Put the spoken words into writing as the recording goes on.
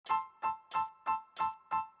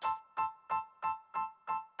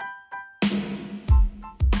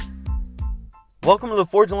Welcome to the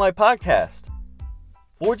Forging Life podcast.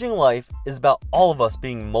 Forging Life is about all of us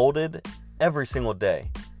being molded every single day.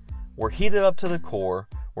 We're heated up to the core,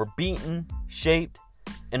 we're beaten, shaped,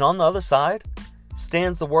 and on the other side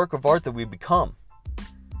stands the work of art that we become.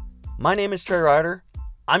 My name is Trey Ryder.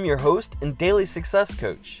 I'm your host and daily success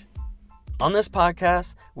coach. On this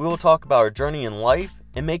podcast, we will talk about our journey in life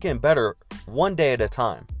and making it better one day at a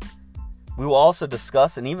time. We will also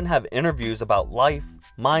discuss and even have interviews about life,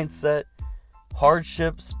 mindset,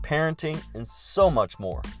 hardships, parenting, and so much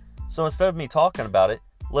more. So instead of me talking about it,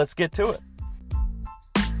 let's get to it.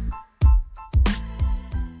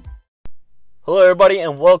 Hello everybody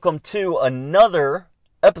and welcome to another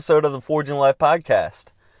episode of the Forging Life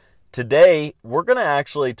podcast. Today, we're going to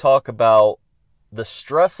actually talk about the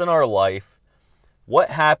stress in our life, what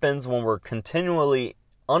happens when we're continually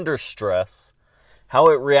under stress, how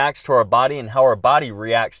it reacts to our body, and how our body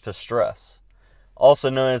reacts to stress. Also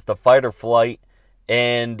known as the fight or flight,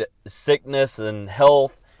 and sickness and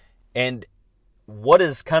health, and what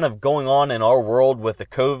is kind of going on in our world with the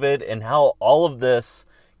COVID, and how all of this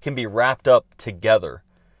can be wrapped up together.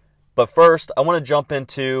 But first, I want to jump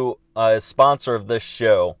into a sponsor of this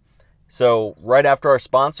show. So right after our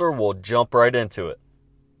sponsor, we'll jump right into it.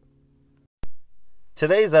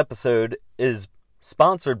 Today's episode is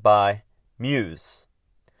sponsored by Muse.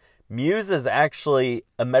 Muse is actually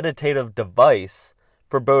a meditative device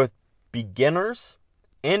for both beginners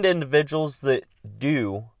and individuals that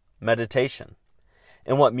do meditation.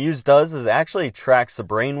 And what Muse does is actually tracks the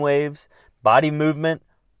brain waves, body movement,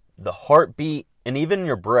 the heartbeat, and even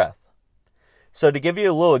your breath. So to give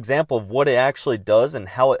you a little example of what it actually does and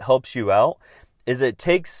how it helps you out, is it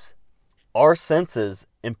takes our senses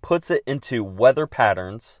and puts it into weather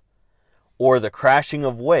patterns or the crashing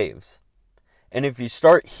of waves. And if you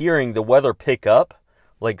start hearing the weather pick up,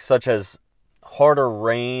 like such as harder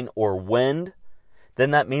rain or wind,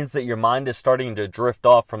 then that means that your mind is starting to drift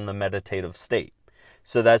off from the meditative state.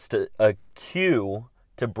 So that's a cue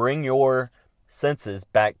to bring your senses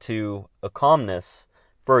back to a calmness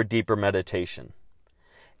for a deeper meditation.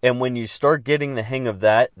 And when you start getting the hang of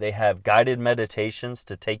that, they have guided meditations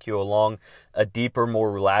to take you along a deeper,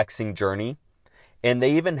 more relaxing journey. And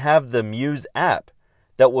they even have the Muse app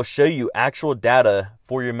that will show you actual data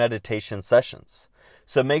for your meditation sessions.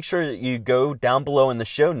 So make sure that you go down below in the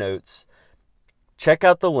show notes, check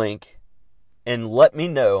out the link, and let me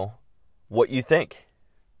know what you think.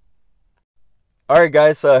 Alright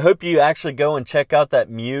guys, so I hope you actually go and check out that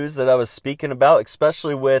Muse that I was speaking about,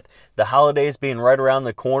 especially with the holidays being right around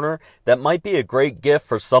the corner. That might be a great gift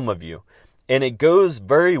for some of you. And it goes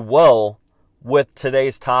very well with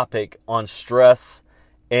today's topic on stress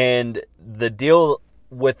and the deal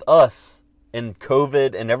with us and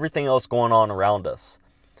COVID and everything else going on around us.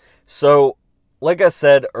 So, like I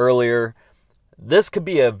said earlier, this could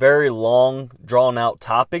be a very long, drawn-out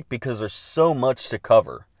topic because there's so much to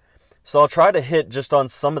cover. So I'll try to hit just on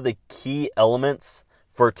some of the key elements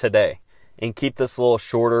for today and keep this a little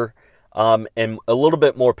shorter and a little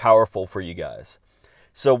bit more powerful for you guys.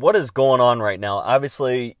 So what is going on right now?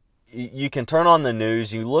 Obviously, you can turn on the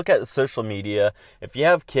news, you look at social media. If you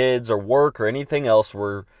have kids or work or anything else,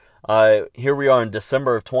 here we are in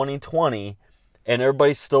December of 2020 and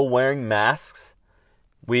everybody's still wearing masks.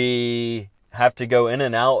 We have to go in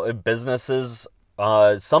and out of businesses.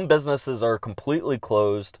 Some businesses are completely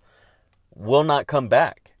closed, will not come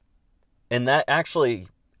back. And that actually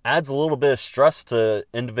adds a little bit of stress to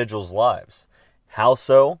individuals' lives. How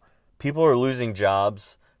so? People are losing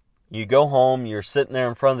jobs. You go home, you're sitting there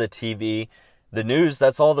in front of the TV. The news,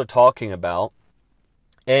 that's all they're talking about.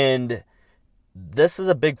 And this is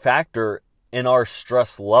a big factor in our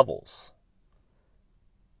stress levels.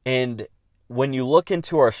 And when you look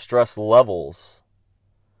into our stress levels,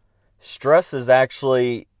 stress is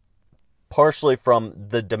actually partially from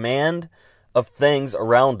the demand of things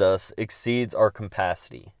around us exceeds our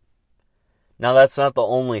capacity. Now, that's not the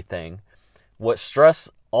only thing. What stress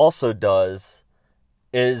also does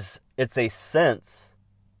is it's a sense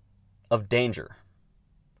of danger.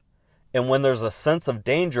 And when there's a sense of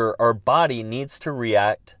danger, our body needs to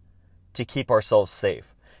react to keep ourselves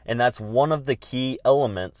safe. And that's one of the key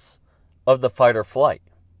elements of the fight or flight.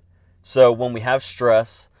 So when we have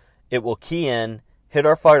stress, it will key in, hit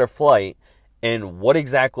our fight or flight, and what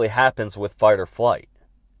exactly happens with fight or flight?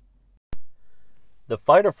 The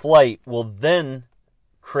fight or flight will then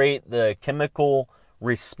create the chemical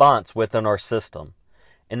response within our system.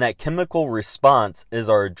 And that chemical response is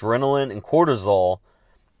our adrenaline and cortisol.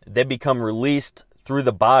 They become released through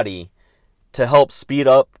the body to help speed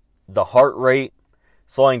up the heart rate,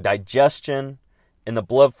 slowing digestion, and the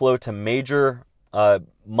blood flow to major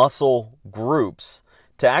muscle groups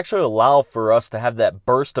to actually allow for us to have that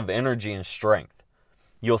burst of energy and strength.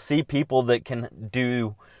 You'll see people that can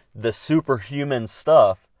do the superhuman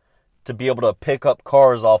stuff to be able to pick up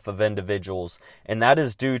cars off of individuals, and that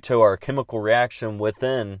is due to our chemical reaction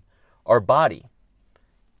within our body.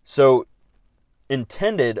 So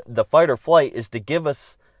intended, the fight or flight is to give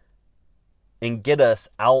us and get us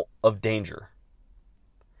out of danger.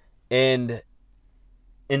 And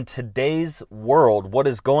in today's world, what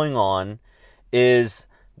is going on is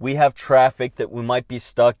we have traffic that we might be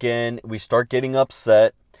stuck in. We start getting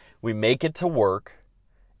upset. We make it to work,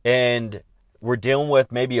 and we're dealing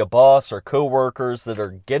with maybe a boss or coworkers that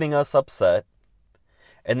are getting us upset.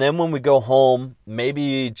 And then when we go home,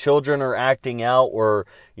 maybe children are acting out, or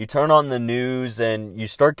you turn on the news and you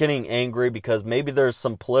start getting angry because maybe there's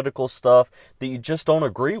some political stuff that you just don't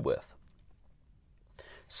agree with.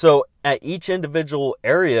 So at each individual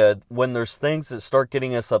area, when there's things that start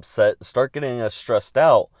getting us upset, start getting us stressed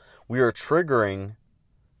out, we are triggering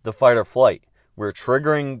the fight or flight. We're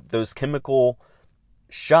triggering those chemical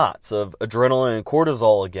shots of adrenaline and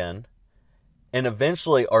cortisol again. And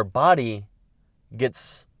eventually our body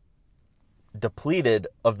gets depleted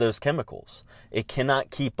of those chemicals. It cannot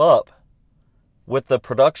keep up with the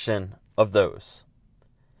production of those.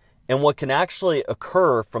 And what can actually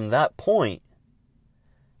occur from that point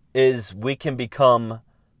is we can become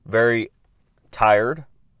very tired,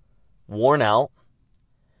 worn out,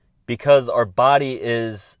 because our body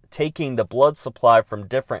is taking the blood supply from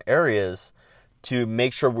different areas to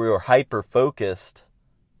make sure we are hyper-focused.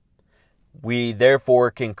 We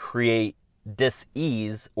therefore can create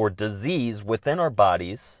dis-ease or disease within our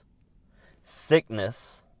bodies,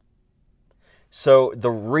 sickness. So the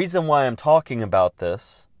reason why I'm talking about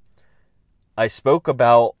this, I spoke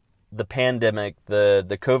about the pandemic, the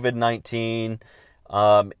COVID-19,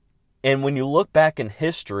 and when you look back in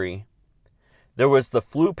history, there was the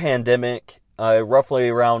flu pandemic roughly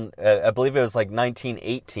around, I believe it was like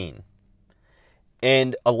 1918.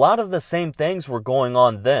 And a lot of the same things were going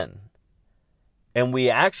on then. And we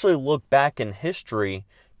actually look back in history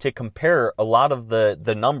to compare a lot of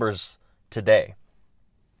the numbers today.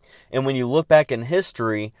 And when you look back in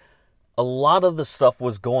history, a lot of the stuff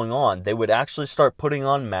was going on. They would actually start putting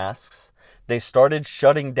on masks. They started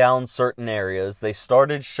shutting down certain areas. They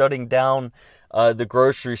started shutting down the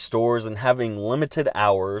grocery stores and having limited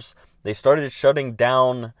hours. They started shutting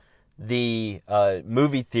down the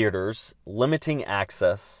movie theaters, limiting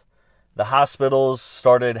access. The hospitals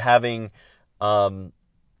started having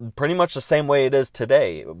pretty much the same way it is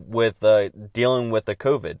today with dealing with the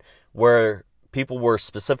COVID, where people were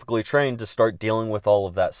specifically trained to start dealing with all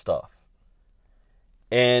of that stuff.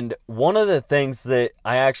 And one of the things that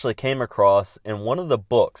I actually came across in one of the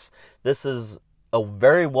books, this is a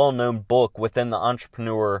very well-known book within the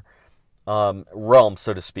entrepreneur realm,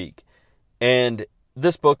 so to speak. And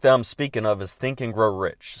this book that I'm speaking of is Think and Grow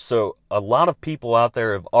Rich. So a lot of people out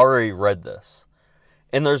there have already read this.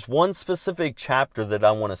 And there's one specific chapter that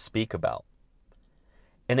I want to speak about.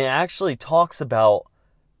 And it actually talks about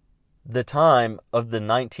the time of the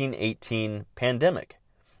 1918 pandemic.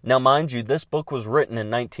 Now, mind you, this book was written in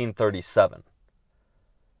 1937.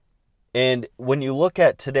 And when you look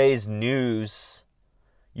at today's news,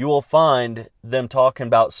 you will find them talking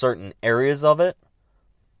about certain areas of it,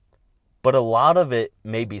 but a lot of it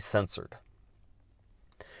may be censored.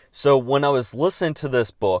 So when I was listening to this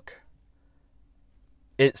book,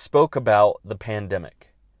 it spoke about the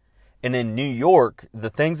pandemic. And in New York, the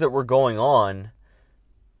things that were going on,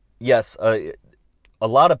 yes, a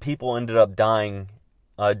lot of people ended up dying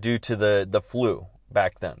due to the flu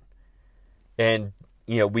back then. And,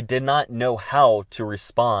 we did not know how to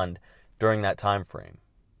respond during that time frame.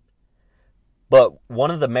 But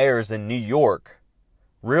one of the mayors in New York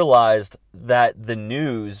realized that the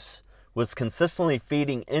news was consistently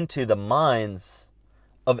feeding into the minds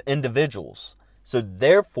of individuals. So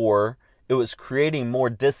therefore, it was creating more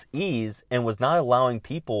dis-ease and was not allowing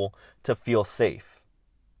people to feel safe.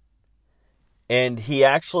 And he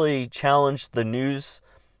actually challenged the news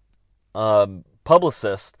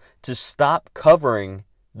publicist to stop covering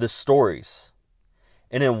the stories.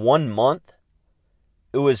 And in 1 month,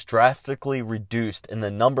 it was drastically reduced in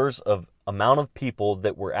the numbers of amount of people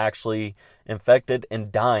that were actually infected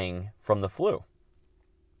and dying from the flu.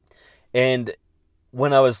 And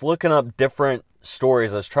when I was looking up different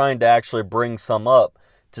stories, I was trying to actually bring some up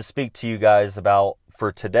to speak to you guys about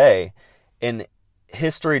for today. In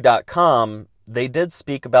History.com, they did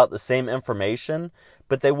speak about the same information,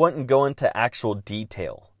 but they wouldn't go into actual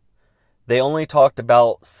detail. They only talked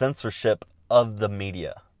about censorship of the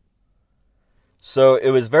media. So it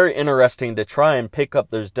was very interesting to try and pick up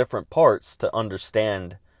those different parts to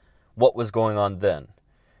understand what was going on then.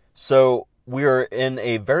 So we are in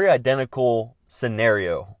a very identical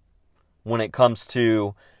scenario when it comes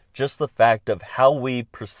to just the fact of how we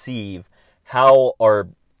perceive, how our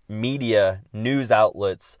media, news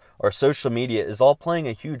outlets, our social media is all playing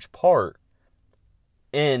a huge part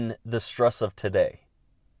in the stress of today.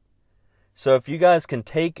 So if you guys can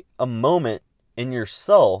take a moment in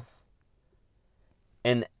yourself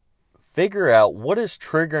and figure out what is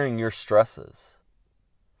triggering your stresses.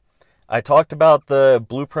 I talked about the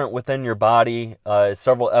blueprint within your body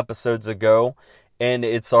several episodes ago, and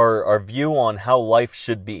it's our view on how life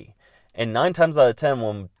should be. And 9 times out of 10,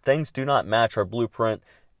 when things do not match our blueprint,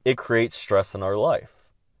 it creates stress in our life.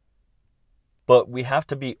 But we have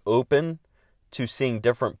to be open to seeing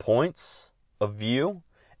different points of view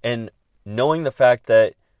and knowing the fact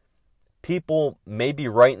that people may be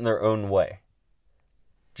right in their own way.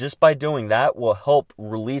 Just by doing that will help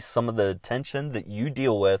release some of the tension that you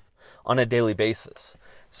deal with on a daily basis.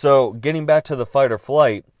 So getting back to the fight or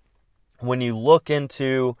flight, when you look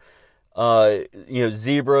into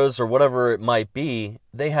zebras or whatever it might be,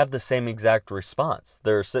 they have the same exact response.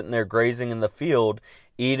 They're sitting there grazing in the field,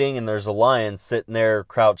 eating, and there's a lion sitting there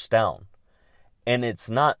crouched down. And it's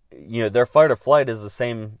not, their fight or flight is the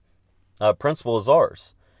same principle as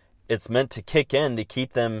ours. It's meant to kick in to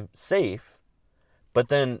keep them safe, but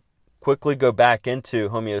then quickly go back into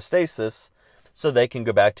homeostasis so they can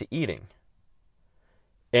go back to eating.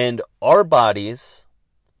 And our bodies,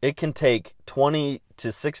 it can take 20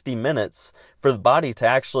 to 60 minutes for the body to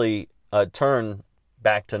actually turn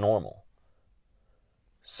back to normal.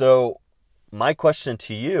 So my question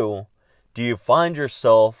to you, do you find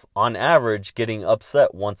yourself on average getting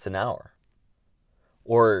upset once an hour?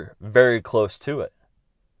 Or very close to it?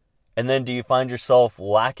 And then do you find yourself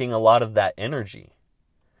lacking a lot of that energy?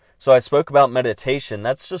 So I spoke about meditation.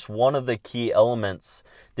 That's just one of the key elements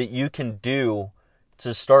that you can do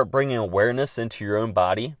to start bringing awareness into your own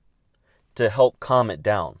body to help calm it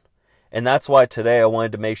down. And that's why today I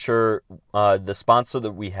wanted to make sure the sponsor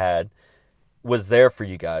that we had was there for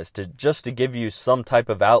you guys, to give you some type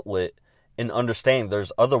of outlet and understanding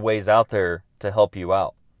there's other ways out there to help you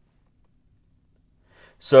out.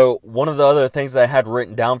 So one of the other things that I had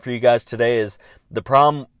written down for you guys today is the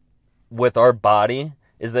problem with our body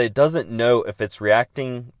is that it doesn't know if it's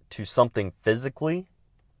reacting to something physically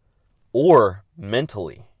or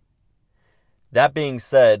mentally. That being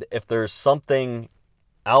said, if there's something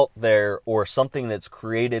out there or something that's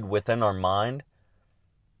created within our mind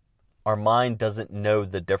doesn't know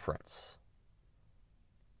the difference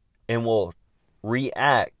and will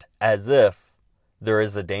react as if there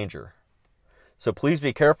is a danger. So please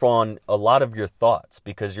be careful on a lot of your thoughts,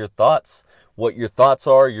 because your thoughts, what your thoughts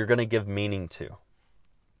are, you're going to give meaning to.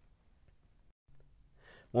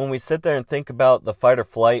 When we sit there and think about the fight or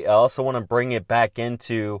flight, I also want to bring it back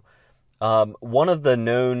into one of the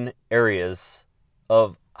known areas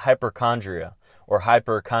of hypochondria or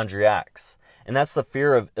hypochondriacs, and that's the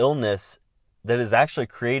fear of illness that is actually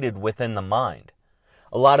created within the mind.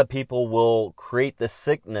 A lot of people will create this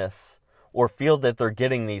sickness or feel that they're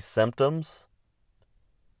getting these symptoms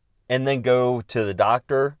and then go to the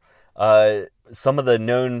doctor. Some of the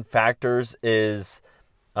known factors is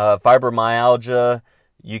fibromyalgia.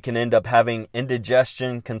 You can end up having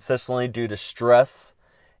indigestion consistently due to stress.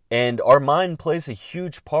 And our mind plays a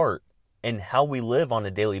huge part in how we live on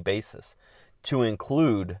a daily basis, to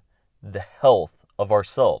include the health of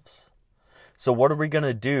ourselves. So what are we going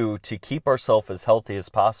to do to keep ourselves as healthy as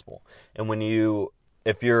possible? And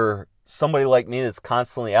if you're somebody like me that's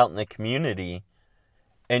constantly out in the community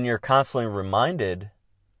and you're constantly reminded,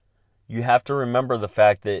 you have to remember the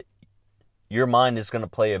fact that your mind is going to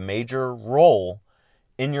play a major role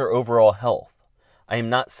in your overall health. I am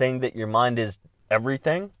not saying that your mind is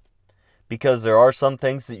everything, because there are some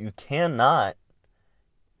things that you cannot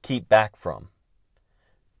keep back from.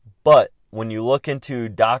 But when you look into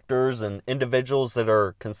doctors and individuals that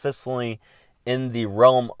are consistently in the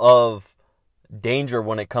realm of danger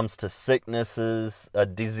when it comes to sicknesses,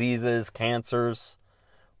 diseases, cancers,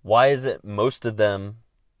 why is it most of them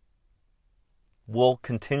will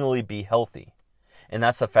continually be healthy? And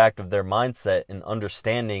that's the fact of their mindset and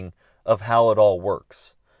understanding of how it all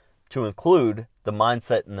works, to include the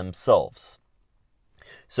mindset in themselves.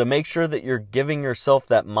 So make sure that you're giving yourself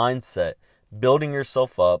that mindset, building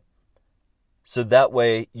yourself up, so that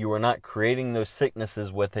way you are not creating those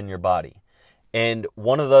sicknesses within your body. And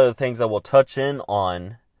one of the other things I will touch in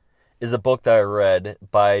on is a book that I read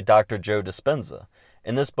by Dr. Joe Dispenza.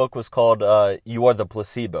 And this book was called You Are the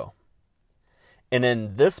Placebo. And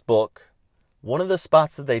in this book, one of the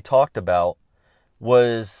spots that they talked about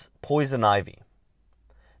was poison ivy.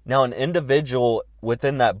 Now, an individual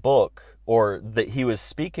within that book, or that he was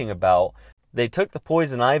speaking about, they took the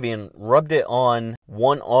poison ivy and rubbed it on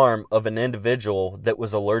one arm of an individual that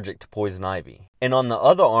was allergic to poison ivy. And on the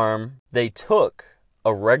other arm, they took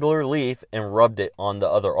a regular leaf and rubbed it on the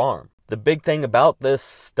other arm. The big thing about this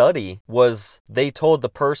study was they told the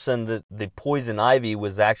person that the poison ivy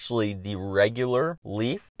was actually the regular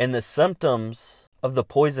leaf, and the symptoms of the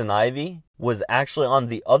poison ivy was actually on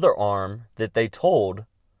the other arm that they told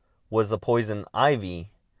was the poison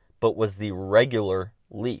ivy, but was the regular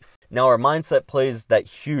leaf. Now, our mindset plays that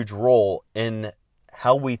huge role in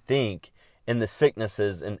how we think and the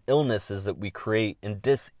sicknesses and illnesses that we create and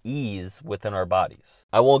dis-ease within our bodies.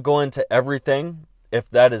 I won't go into everything. If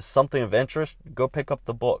that is something of interest, go pick up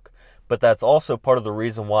the book. But that's also part of the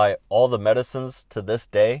reason why all the medicines to this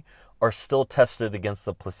day are still tested against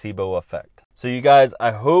the placebo effect. So you guys,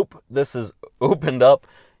 I hope this has opened up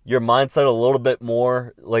your mindset a little bit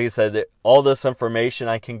more. Like I said, that all this information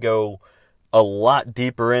I can go a lot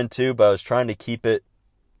deeper into, but I was trying to keep it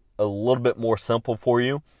a little bit more simple for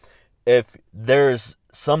you. If there's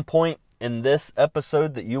some point in this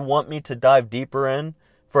episode that you want me to dive deeper in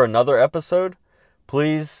for another episode,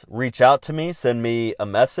 please reach out to me, send me a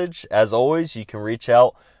message. As always, you can reach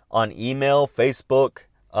out on email, Facebook,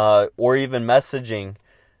 or even messaging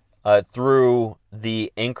through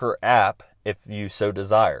the Anchor app if you so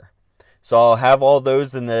desire. So I'll have all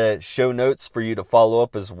those in the show notes for you to follow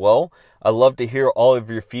up as well. I love to hear all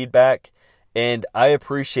of your feedback, and I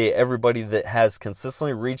appreciate everybody that has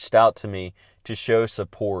consistently reached out to me to show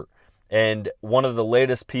support. And one of the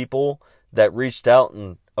latest people that reached out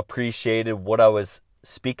and appreciated what I was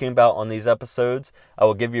speaking about on these episodes, I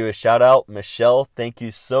will give you a shout out. Michelle, thank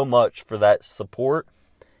you so much for that support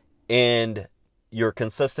and your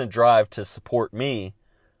consistent drive to support me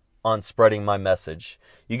on spreading my message.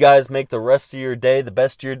 You guys make the rest of your day the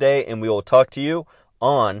best of your day, and we will talk to you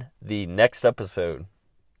on the next episode.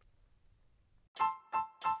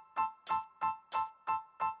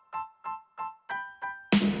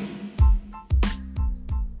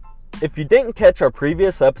 If you didn't catch our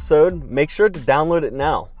previous episode, make sure to download it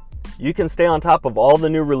now. You can stay on top of all the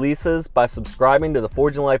new releases by subscribing to the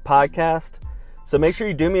Forging Life podcast. So make sure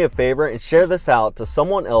you do me a favor and share this out to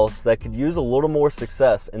someone else that could use a little more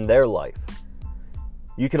success in their life.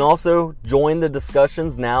 You can also join the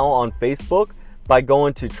discussions now on Facebook by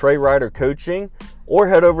going to Trey Ryder Coaching, or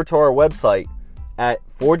head over to our website at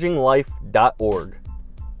forginglife.org.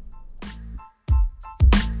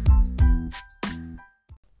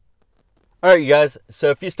 All right, you guys. So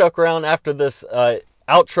if you stuck around after this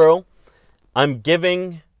outro, I'm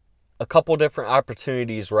giving a couple different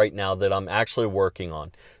opportunities right now that I'm actually working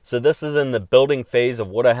on. So this is in the building phase of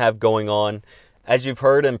what I have going on. As you've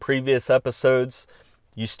heard in previous episodes,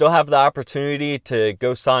 you still have the opportunity to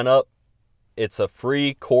go sign up. It's a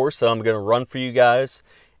free course that I'm going to run for you guys,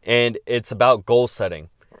 and it's about goal setting.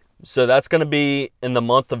 So that's going to be in the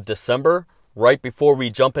month of December, right before we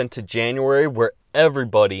jump into January, where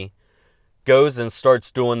everybody goes and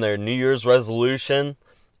starts doing their New Year's resolution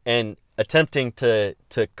and attempting to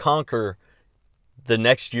conquer the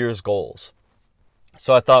next year's goals.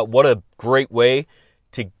 So I thought, what a great way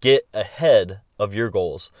to get ahead of your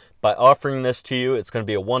goals by offering this to you. It's going to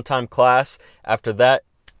be a one-time class. After that,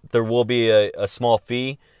 there will be a small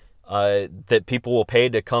fee that people will pay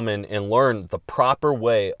to come in and learn the proper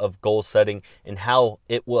way of goal setting and how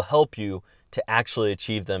it will help you to actually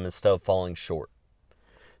achieve them instead of falling short.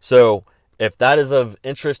 So if that is of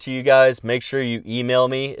interest to you guys, make sure you email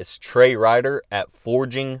me. It's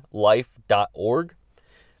treyryder@forginglife.org.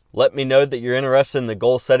 Let me know that you're interested in the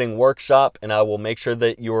goal setting workshop, and I will make sure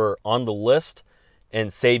that you're on the list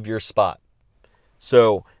and save your spot.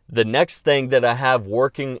 So the next thing that I have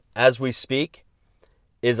working as we speak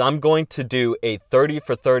is I'm going to do a 30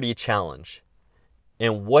 for 30 challenge.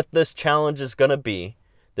 And what this challenge is going to be,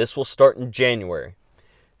 this will start in January.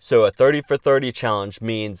 So a 30 for 30 challenge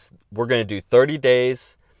means we're going to do 30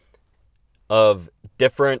 days of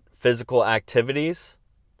different physical activities,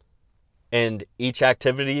 and each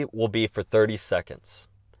activity will be for 30 seconds.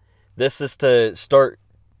 This is to start,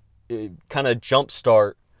 kind of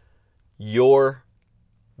jumpstart your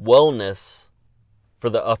wellness for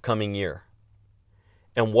the upcoming year.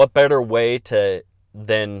 And what better way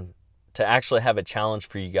than to actually have a challenge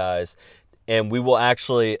for you guys. And we will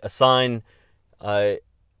actually assign an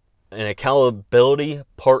accountability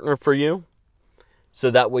partner for you, so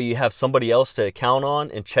that way you have somebody else to count on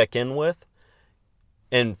and check in with.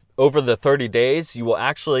 And over the 30 days, you will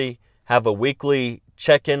actually have a weekly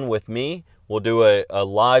check-in with me. We'll do a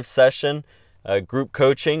live session group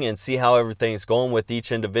coaching and see how everything's going with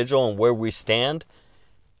each individual and where we stand.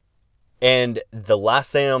 And the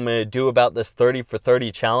last thing I'm going to do about this 30 for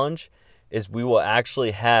 30 challenge is we will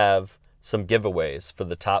actually have some giveaways for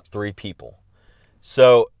the top 3 people.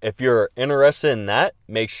 So if you're interested in that,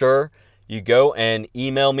 make sure you go and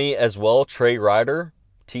email me as well, Trey Ryder,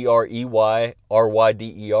 TreyRyder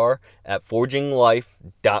at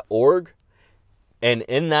forginglife.org. And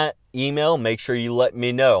in that email, make sure you let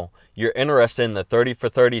me know you're interested in the 30 for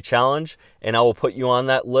 30 challenge, and I will put you on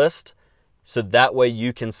that list so that way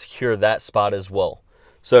you can secure that spot as well.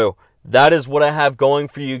 So that is what I have going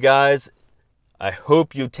for you guys. I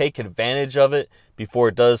hope you take advantage of it before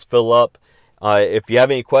it does fill up. If you have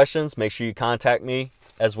any questions, make sure you contact me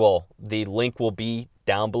as well. The link will be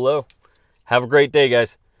down below. Have a great day,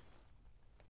 guys.